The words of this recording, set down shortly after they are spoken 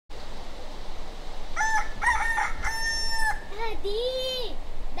Daddy!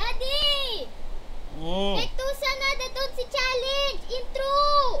 Daddy! PEKTOsan na, dadon si challenge! Intro!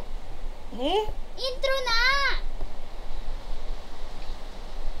 Intro na!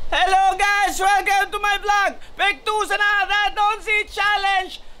 Hello guys! Welcome to my vlog! PEKTOsan na, dadon si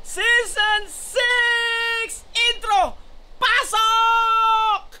challenge! Season 6! Intro!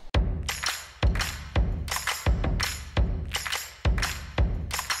 Pasok!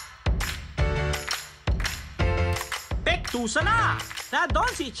 PEKTOsan na, dadon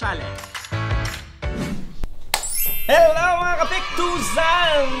si challenge! Hello mga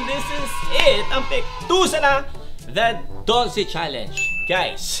ka-PEKTOsan! This is it! Ang PEKTOsan na, dadon si challenge!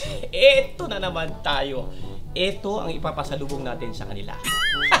 Guys, ito na naman tayo. Ito ang ipapasalubong natin sa kanila.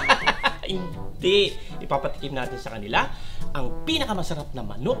 Hindi. Ipapatikim natin sa kanila ang pinakamasarap na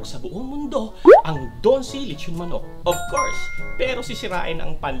manok sa buong mundo, ang Donsi Lechon Manok. Of course, pero sisirain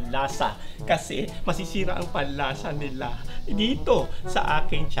ang panlasa kasi masisira ang panlasa nila dito sa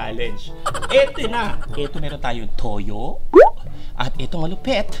aking challenge. Ito na. Ito meron tayong toyo at ito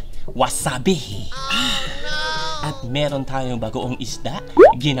malupit, wasabi. At meron tayong bagoong isda,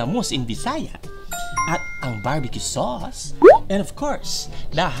 ginamos in Bisaya. At ang barbecue sauce. And of course,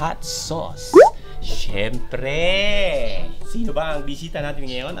 the hot sauce. Siyempre, sino ba ang bisita natin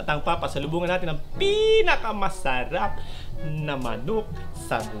ngayon? At ang papasalubungan natin ang pinakamasarap na manok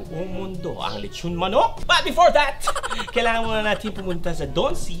sa buong mundo, ang lechon manok. But before that, kailangan muna natin pumunta sa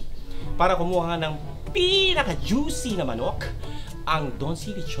Donsi para kumuha ng pinaka-juicy na manok, ang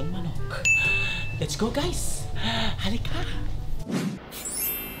Donsi Lechon Manok. Let's go guys! Halika!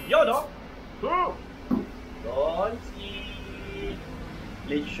 Yo, no? Donsi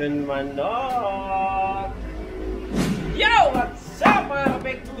Lechon Manok! Yo! What's up mga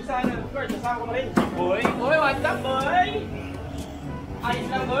ka-PEKTOsan? Of course, kasama ko rin si Boy. Boy, what's up, Boy? Ayos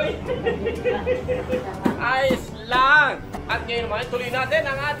lang, Boy? Ayos lang! At ngayon naman, tuloy natin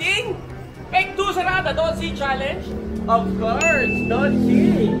ang ating PEKTOsan na Donsi Challenge. Of course,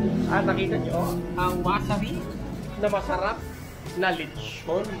 Donsi! At nakita nyo, ang wasabi na masarap na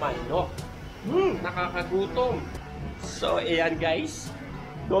lechon manok. Nakakagutom. So, ayan guys.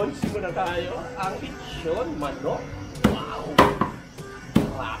 Donsi muna tayo ang lechon manok. Wow!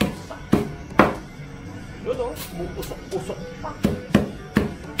 Rapsa. Yun o, usok-usok pa.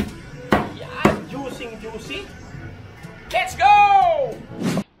 Ayan, juicy. Let's go!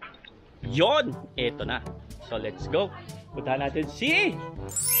 Yon, eto na. So, let's go. Punta natin si...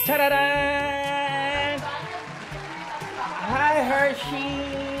 Tararan! Hi, Hershey!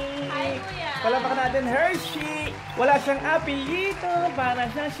 Hi, Kuya! Palapakan natin, Hershey! Wala siyang apelyido. Para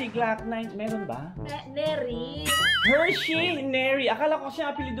siya si Glock 9. Meron ba? Neri! Hershey! Neri! Akala ko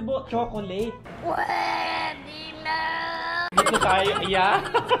siyang apelyido mo. Chocolate. Pwede lang! Dito tayo. Yeah.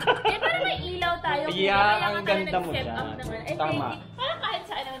 Eh, parang may ilaw tayo. Yeah, ang ganda mo dyan. dyan. Tama. Parang kahit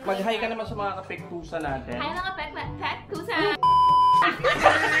saan naman. Mag-hi ka naman sa mga ka-PEKTOsan natin. Hi mga PEKTOsan!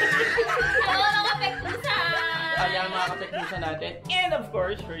 Hello mga PEKTOsan! Ayan mga ka-PEKTOsan natin. And of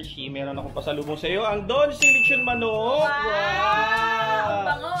course, Hershey, meron akong pasalubong sa iyo, ang Donsi Lechon Manok. Wow! Ang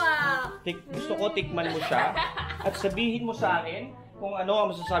bango ah! Gusto ko tikman mo siya at sabihin mo sa akin kung ano ang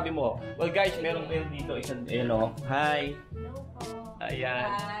masasabi mo. Well guys, meron kayo dito isang hi. Hello po. Ayan.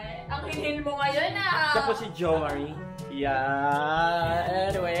 Hi. Ang hinil mo ngayon ah! Siya po si Jo Marie.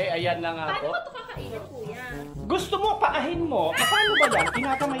 Yeah. Anyway, ayan na nga po. Paano mo ito kakainin, Kuya? Gusto mo, paahin mo. Paano ba yan?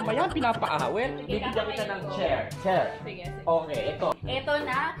 Tinakamay ba yan? Pinapaawit? Bibigyan kita ng chair. Sige. Okay, ito. Ito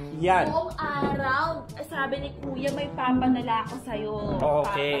na. Yan. Buong araw, sabi ni Kuya, may papadala ako sa'yo.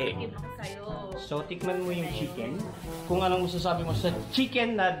 Okay. Papatikim ako sa'yo. So, tikman mo yung chicken. Kung anong masasabi mo sa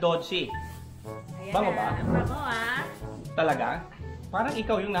chicken na Donsi. Ayan Bango na. ba? Bango ah. Talaga? Parang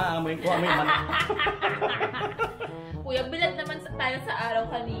ikaw yung naaamoy ko. Amoy manok. Kuya, bilad naman tayo sa araw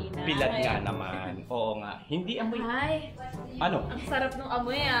kanina. Bilad nga naman. Oo nga. Hindi amoy. Ay, Ano? ang sarap ng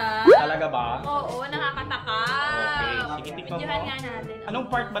amoy ah. Talaga ba? Oo, nakakatakam. Okay, sige, tikman mo. Videohan nga natin. Anong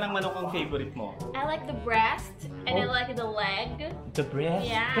part ba ng manok ang favorite mo? I like the breast and I like the leg. The breast?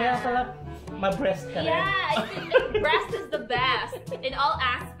 Yeah. Kaya pala, ma-breast ka rin. Yeah, I think breast is the best in all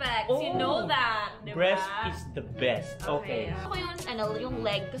aspects. You know that, diba? Breast is the best. Okay. Ako yung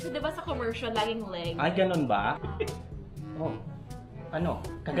leg. Kasi diba sa commercial, laging leg. Ay, ganun ba? Oh. Ano?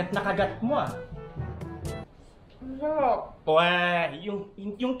 Kagat na kagat mo ah. Sarap. Wah, yung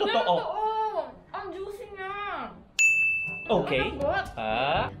totoo. Ang juicy niya. Okay.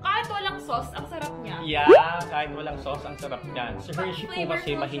 Kahit walang sauce, ang sarap niya. Yeah, kahit walang sauce, ang sarap niyan. Si Hershey po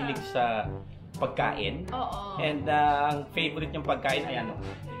kasi Flavorful mahilig siya. sa pagkain. Oo. And ang favorite niyang pagkain ay ano?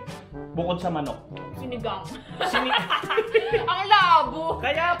 Bukod sa manok. Sinigang. Ang Ang labo.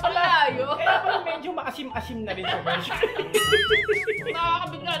 Kaya pala, Ang layo. kaya pala may medyo maasim-asim na rin sa Hershey.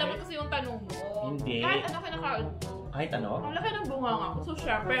 Nakakabigla naman kasi yung tanong mo. Hindi. Kahit ano kinakain. Kahit ano? Ang laki ng bunganga ko. So,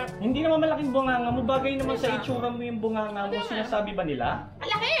 syempre. Hindi naman malaking bunganga mo. Bagay naman sa itsura mo yung bunganga mo. Sinasabi ba nila? Ang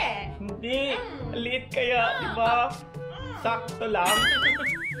laki eh! Hindi. Liit kaya, di ba? Sakto lang.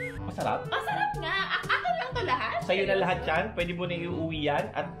 Masarap? Masarap nga. Akin lang to lahat. Sa'yo na lahat yan. Pwede mo na iuwi yan.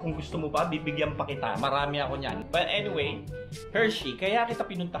 At kung gusto mo pa, bibigyan pa kita. Marami ako niyan. But anyway, Hershey, kaya kita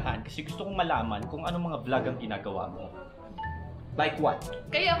pinuntahan kasi gusto kong malaman kung anong mga vlog ang ginagawa mo. Like what?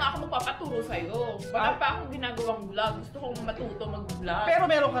 Kaya nga ako magpapaturo sa'yo. Baka pa akong ginagawang vlog. Gusto kong matuto mag-vlog. Pero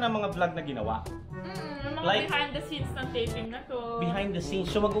meron ka ng mga vlog na ginawa. Mga Like, behind the scenes ng taping na to. Behind the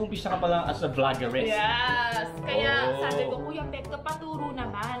scenes. So mag-uumpisa ka pa lang as a vloggeress. Yes! Kaya sabi ko, Kuya Pekto, paturo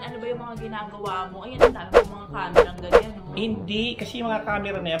naman. Ano ba yung mga ginagawa mo? Ayan, ang dami ng mga camera ganyan. No? Hindi, kasi yung mga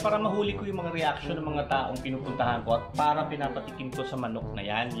camera na yan, para mahuli ko yung mga reaction ng mga taong pinupuntahan ko at para pinapatikim ko sa manok na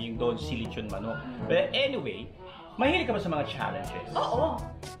yan, yung Don Silichon manok. But anyway, mahilig ka ba sa mga challenges? Oo.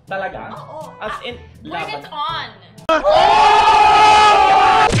 Talaga? Oo. As in, Bring it on!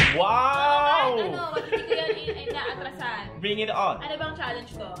 Wow! Ano, hindi ko yan inaatrasan. Bring it on! Ano bang challenge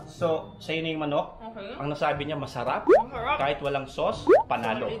ko? So, sa'yo na yung manok. Okay. Ang nasabi niya, masarap. Masarap. Kahit walang sauce,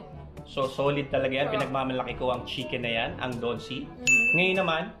 panalo. So, solid talaga yan. Pinagmamalaki ko ang chicken na yan, ang Donsi. Ngayon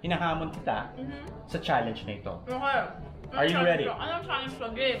naman, hinahamon kita sa challenge na ito. Okay. Are you ready? Anong challenge ko?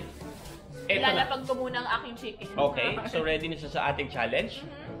 Game. Eto na. Ilalapag ko muna ang aking chicken. Okay, so ready na siya sa ating challenge?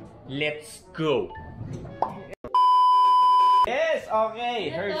 Let's go! Yes! Okay!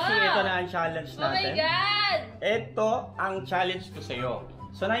 Hershey, ito na ang challenge Oh my natin. God! Ito ang challenge ko sa'yo.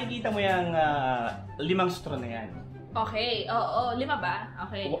 So nakikita mo yung 5 straw na yan. Okay, oo. 5 ba?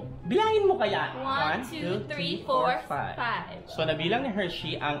 Okay. Bilangin mo kaya? 1, 2, 3, 4, 5. So nabilang ni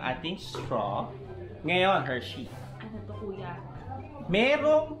Hershey ang ating straw. Ngayon, Hershey. Ano to, kuya?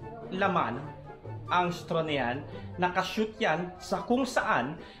 Merong laman ang straw na yan. Nakashoot yan sa kung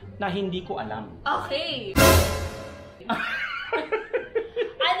saan na hindi ko alam. Okay.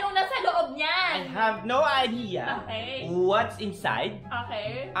 Anong nasa loob niyan? I have no idea what's inside.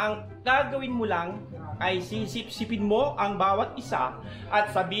 Okay. Ang gagawin mo lang ay sisip-sipin mo ang bawat isa at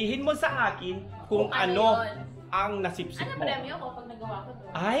sabihin mo sa akin kung ano ang nasipsip Ano mo. premyo ko pag nagawa ko to?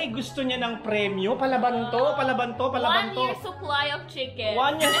 Ay, gusto niya ng premyo. Palaban to, palaban to, palaban 1 to. year supply of chicken.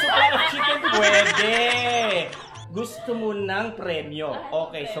 1 year supply of chicken. Pwede. Gusto mo ng premyo.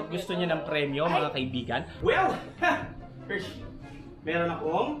 Okay, so gusto niya ng premyo, mga kaibigan. Well, Hershey, meron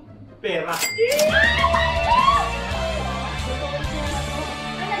akong pera.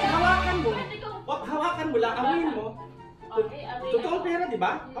 Hawakan mo. Hawakan mo lang, amuin mo. Okay, Totoong pera, di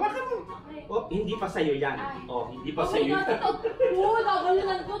ba? Hawakan mo. Oh, hindi pa sa'yo yan. Oh, hindi pa sa'yo yan.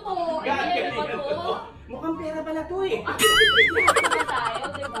 Gagalingan ko to. Gagalingan ko to. Mukhang pera pala to eh.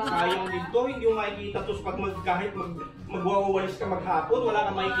 Sayang din to, hindi mo makikita to pag kahit magwawalis ka maghapon, wala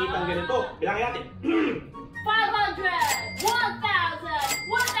kang makikita ang ganito. Bilangin natin. 500, 1,000,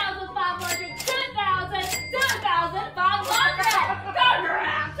 1,500, 2,000, 2,000, 500!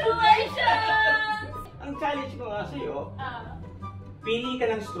 Congratulations! Ang challenge ko nga sa'yo, pili ka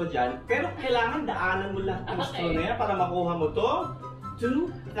ng straw dyan, pero kailangan daanan mo lang ang straw na yan para makuha mo to.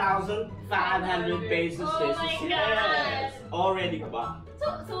 2,500 pesos. Oh my God! Already ka ba?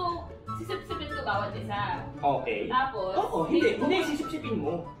 So, sisip-sipin ko bawat isa. Okay. Tapos? Oo, hindi, sisip-sipin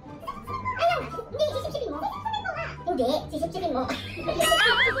mo. Hindi, sisip-sipin mo. Hindi, sisip-sipin mo.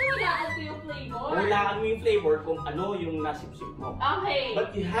 Tapos hulaan ko yung flavor. Hulaan mo yung flavor kung ano yung nasip-sip mo. Okay.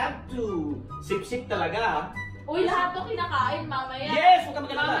 But you have to sip-sip talaga. Uy, lahat to kinakain mamaya. Yes! Huwag ka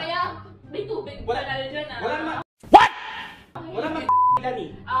magalala. Mamaya, may tubig Wala. pa na dyan ah. Wala naman. Wala naman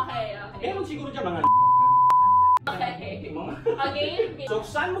gani. Okay. Meron siguro dyan mga Okay. mga. Again, So,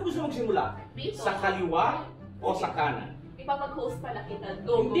 saan mo gusto magsimula? Dito. Sa kaliwa o sa kanan? ipapag-host pala kita.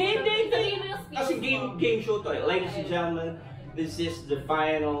 Go. Hindi. Sabihin mo yung speech Kasi mo. game show to eh. Ladies and gentlemen, this is the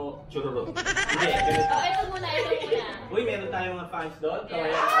final churro. Hindi, ganito. Oh, ito muna. Uy, meron tayong mga fans doon. Kawayan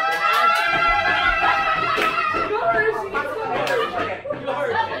Yeah. natin. Yours!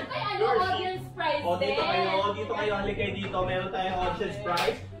 Yours! Dapat may audience prize O, dito kayo, halik kayo dito. Meron tayong audience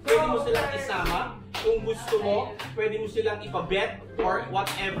prize. Pwede mo silang isama. Kung gusto mo, pwede mo silang ipabet or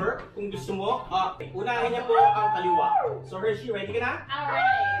whatever. Kung gusto mo, unahin niya po ang kaliwa. So, Hershey, ready ka na?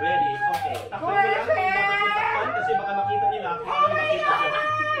 Alright. Ready? Okay. Takpan mo lang kung dapat yung takpan kasi baka makita nila kung ano yung makita siya.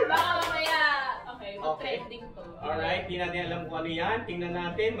 Baka mamaya. Okay, mag-trending to. Alright, di natin alam kung ano yan. Tingnan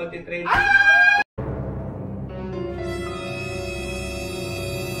natin, magti-trending.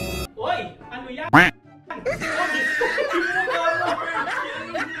 Oy! Ano yan?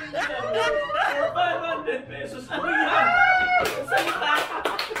 For 500 pesos, ano yan? Salita!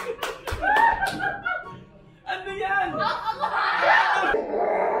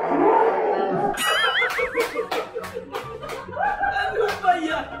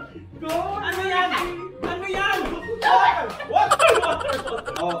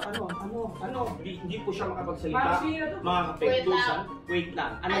 Ano? Hindi po siya makapagsalita. Mga kapektusan. Wait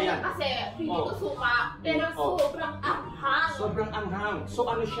lang. Ano yan? Kasi, hindi ko suka, pero sobrang anghang. Sobrang anghang. So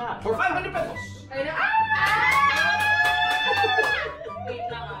ano siya? For 500 pesos. Ayun na. Wait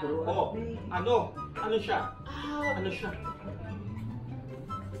lang ah. Oh, ano? Ano siya? Ano siya?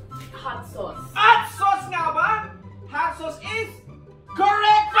 Hot sauce. Hot sauce nga ba? Hot sauce is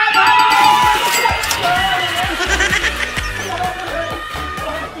correct!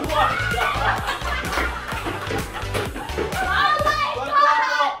 Oh my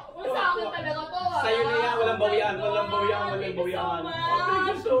God! Sa akin talaga to ah. Sa'yo na yan, walang bawian, walang bawian, walang bawian. Thank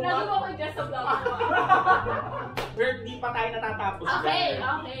you so much. Nagawa ko dyan sa vlog ko. Pero di pa tayo natatapos. Okay, dyan.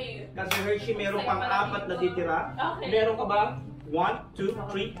 okay. Kasi Hershey, meron pang 4 na titira. Okay. Meron ka bang 1, 2,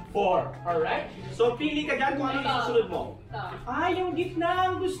 3, 4. Alright? So, pili ka dyan kung ano yung susunod mo. Yung gitna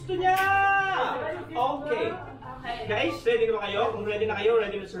ang gusto niya! Okay. Okay. Guys, ready na ba kayo? Kung ready na kayo,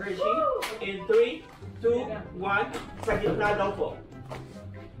 ready Mr. Hershey? In 3, 2, 1, sa gitna daw po.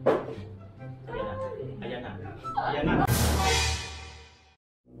 Ayan na. Ayan na. Ayan na.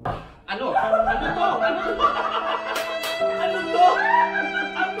 Ano? Ano to? Ano to? Ano to?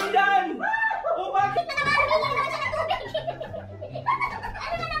 Ano yan? O bakit?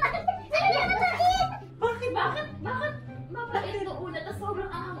 Bakit mapait ito una, tapos sobrang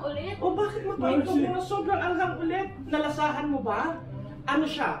anghang ulit? O bakit mapait ito muna sobrang anghang ulit? Nalasahan mo ba? Ano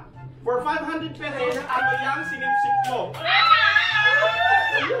siya? For 500 pesos, ano yung sinipsip mo?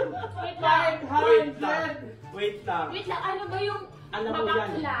 Wait lang. Wait lang. Wait lang. Wait lang, ano ba yung Alam mo yan.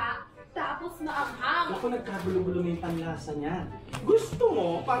 makakla, tapos maanghang? Ako nagkagulo-gulo na yung panlasa niya. Gusto mo,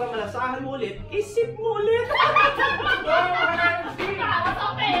 para malasahan mo ulit, isip mo ulit. Para sa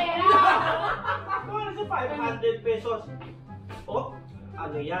pera! Ano sa 500 pesos? Oh,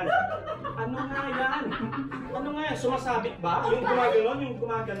 ano yan? Ano nga yan? Ano nga yan? Sumasabit ba? Yung gumaganon? Yung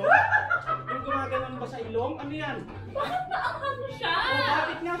gumaganon? Yung gumaganon ba sa ilong? Ano yan? Bakit maanghang mo siya? Oh,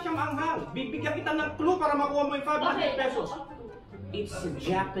 bakit nga siya maanghang? Bibigyan kita ng clue para makuha mo yung 500 pesos. It's a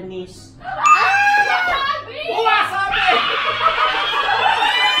Japanese. Wasabi! Wasabi!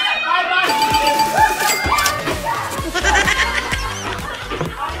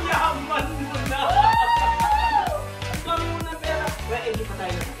 Ang yaman mo na! Ang dami mo na pera! Well, hindi pa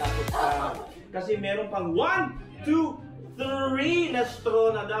tayo natatapos kasi meron pang 1, 2, 3 na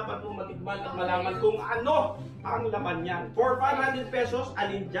straw na dapat mo matikman at malaman kung ano ang laman yan. For 500 pesos,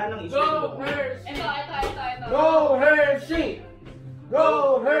 alin dyan ang isip mo? Ito. Go Hershey!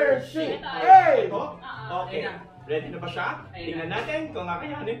 Go Hershey! Hey! Ito? Okay. Ready na ba siya? Tingnan natin kung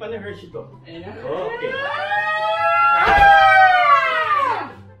kakayanin pa ni Hershey to. Okay.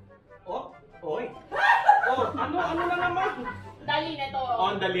 Oh, oy. Oh, ano na naman? Dali na to.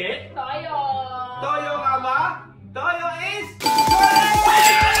 On dali? Toyo. Toyo nga ba? Toyo is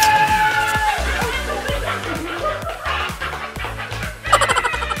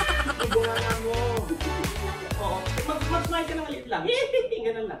ibunga mo. Oo. Mag-smile ka ng maliit lang.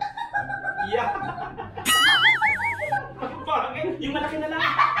 Ganun lang. Yeah. Pangit. Yung malaki na lang.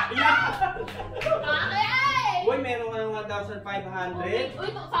 Yeah. Okay! Uy, meron ka ng 1,500. Uy,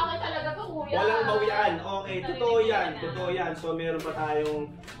 sa akin talaga to, kuya. Walang bawian. Okay, totoo yan. Totoo yan. So, meron pa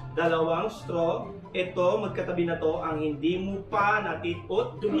tayong 2 straw. Ito, magkatabi na to. Ang hindi mo pa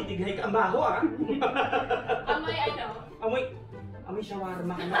natitot, tumitighay ka ang baho, ah. Amoy ano? Amoy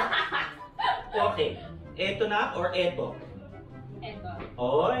shawarma ka na. Okay. Eto na or eto? Eto.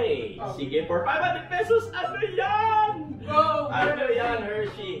 Oy! Sige, for 500 pesos, ano yan? Go! Ano yan,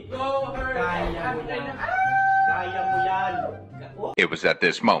 Hershey? Go, Hershey! Kaya mo yan. Kaya mo yan. Oh, It was at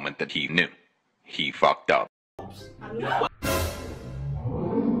this moment that he knew. He fucked up. ano yan?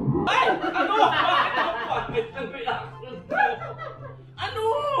 Ay! Ano? Bakit ang pangit ng reaction ko? Ano?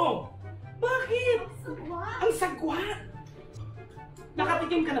 Bakit? Sagwa. Ang sagwa!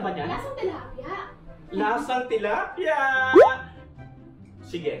 Nakatikim ka na ba niyan? Lasang tilapia. Lasang tilapia!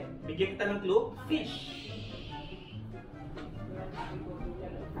 Sige, bigyan kita ng clue. Fish.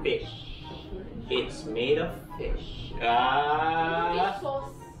 Fish. It's made of fish. Fish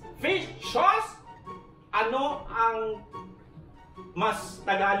sauce. Fish sauce? Ano ang mas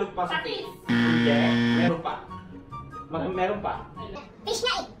Tagalog pa sa Patis. Hindi. Meron pa. Meron pa. Fish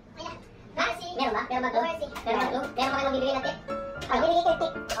na eh. Meron ba? Meron ba clue? Meron ba clue? Meron ba kayong bibigyan ng tip? Ang bibigyan ko yung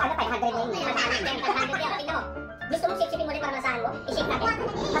tip. Ano, 500 na yun. 500 yan. Tingnan mo. Gusto mong sip-sipin mo ulit para masahan mo? I-shake natin.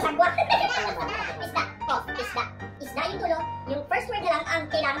 Masagwa. Isda. Oh, isda. Isda yung tulo. Yung first word na lang ang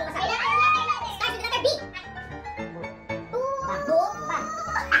kailangan mo masahan. Start with the letter B.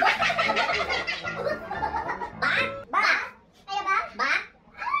 Ba? Kaya ba? Ba?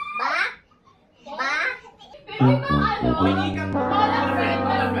 Ba? Ba? Pwede ba ano? Hindi ka Walang friend.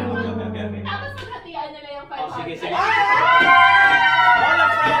 Sige, sige. Call a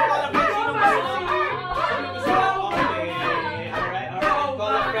friend. Call a friend. Sino gusto? Okay. Alright.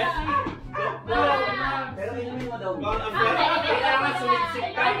 Call a friend. Pero inumin mo daw. Call a friend. Kailangan sumiksik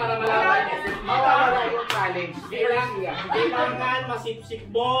ka para malaman niya. Mawawala yung challenge. Kailangan masipsik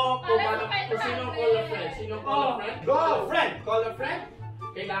mo kung sino call a friend. Sino call a friend? Call a friend. Call a friend.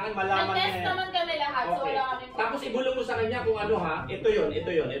 Kailangan malaman niya. Nag-test naman kami lahat, so wala kami. Tapos ibulong mo sa kanya kung ano ha. Ito yun.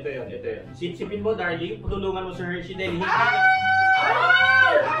 Sipsipin mo, darling. Tulungan mo sa Hershey dahil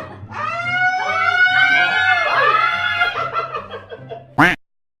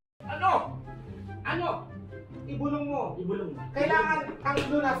Ano? Ibulong mo. Ibulong mo. Kailangan ang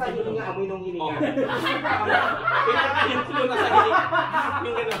doon nasa hininga, amoy nung hininga. Kailangan yung tulong na sa hiling.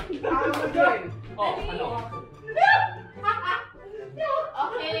 Yung gano'n. Ano din? Ano?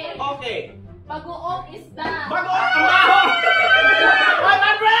 Okay. Okay. Bagoong isda. Bago ang baho!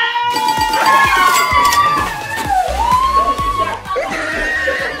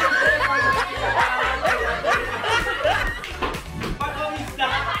 100! Bago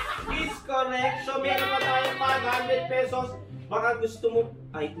isda is correct. So meron pa tayong 500 pesos. Baka gusto mo,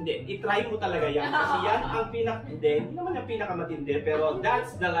 ay hindi, itry mo talaga yan. Kasi yan ang hindi naman yung pinakamatindi, pero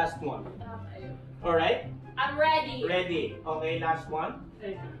that's the last one. Alright? I'm ready. Ready. Okay, last one.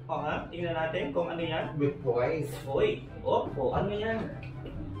 Tingnan natin kung ano yan. With voice. Oy, ano yan?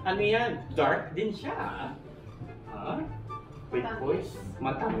 Ano yan? Dark din siya. With voice.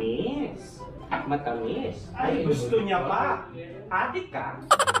 Matamis. Matamis. Ay, gusto niya pa. Adik ka?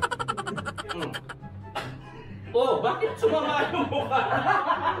 Bakit sumama yung mukha?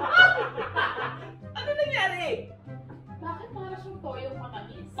 Ano nangyari? Bakit para siyang toyong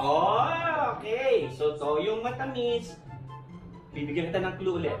matamis? Okay. So, toyong matamis. Bibigyan kita ng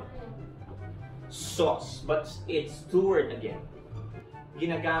clue ulit. Sauce, but it's two word again.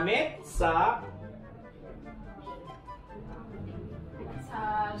 Ginagamit sa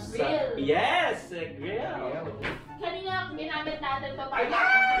grill. Yes, sa grill. Kanina ginamit natin ito para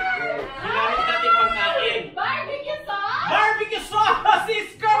Ginamit natin pangkain. barbecue sauce! Barbecue sauce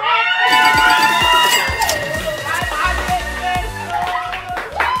is correct! 500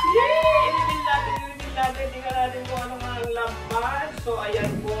 pesos! Inibil natin. Tingnan natin kung ano nga ang laman. So, ayan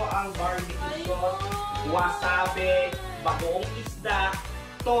po ang barbecue sauce, wasabi, bagoong isda,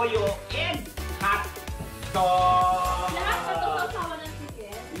 toyo, and hot dog. Lahat ba ito kasawa ng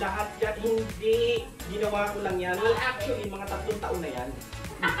chicken? Lahat yan, hindi. Ginawa ko lang yan. Well, actually, mga 3 taon na yan.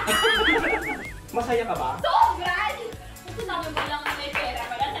 Masaya ka ba? Sobra! Kasi namin mo lang may pera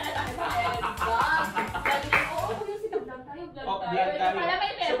pala. Sana tayo ba? Sabi ko, oo, yung vlog tayo. Vlog tayo. Pala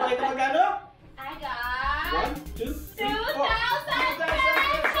may pera. So, pakita magkano? I got 1, 2, 3, 2,000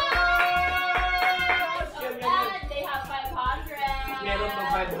 pesos! And they have 500. Meron pang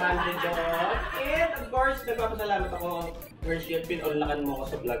 500 doon. And of course, nagpapasalamat ako, Hershey, at pinunlakan mo ko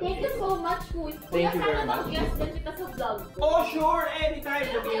sa vlog. Thank you so much, Kuya. Thank you very much. Yes, din kita sa vlog ko. Oh, sure! Anytime!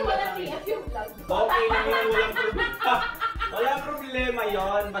 Kaya Sabihin mo wala sa akin. TF yung vlog ko. Okay lang yan, walang problema. Walang problema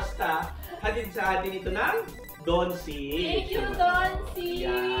yon. Basta, hatid sa atin ito ng Donsi. Thank you, Donsi!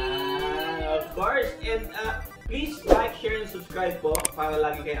 Yan, of course. And please like, share, and subscribe po para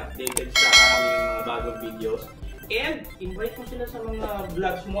lagi kayo updated sa aming mga bagong videos. And invite mo sila sa mga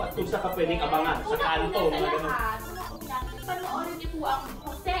vlogs mo at kung saan ka pwedeng abangan sa kanto. Panoorin niyo po ang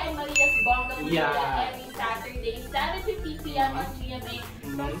Jose and Maria's Bonggang Media every Saturday, 7:50 p.m. on GMA.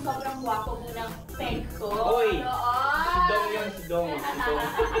 Sobrang guwapo mo ng peg ko. Oy! Si Dong yun, si Dong.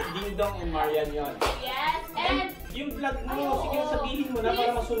 Ding Dong and Marian yun. Yes, and yung vlog mo, sige sabihin mo na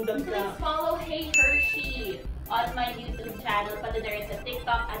para masundan ka. please follow Hey Hershey on my YouTube channel, pati na rin sa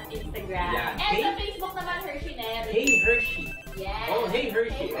TikTok at Instagram. Yeah. And sa Facebook naman, Hershey Neri. Hey Hershey. Yes. Oh, Hey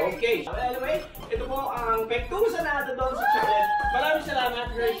Hershey. Okay. Well, anyway, ito po ang PEKTOsan natin doon sa challenge. Maraming salamat,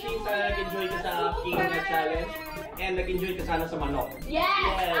 Hershey, sa nag-enjoy ka sa aking challenge. And nag-enjoy ka sana sa manok.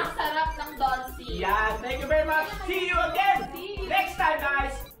 Yes! Ang sarap ng Donsi. Yeah, thank you very much. See you again next time,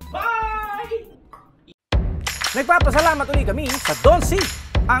 guys. Bye! Nagpapasalamat ulit kami sa Donsi,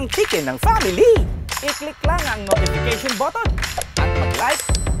 ang chicken ng family. I-click lang ang notification button at mag-like,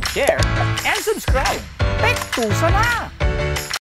 share, and subscribe. PEKTOsan na!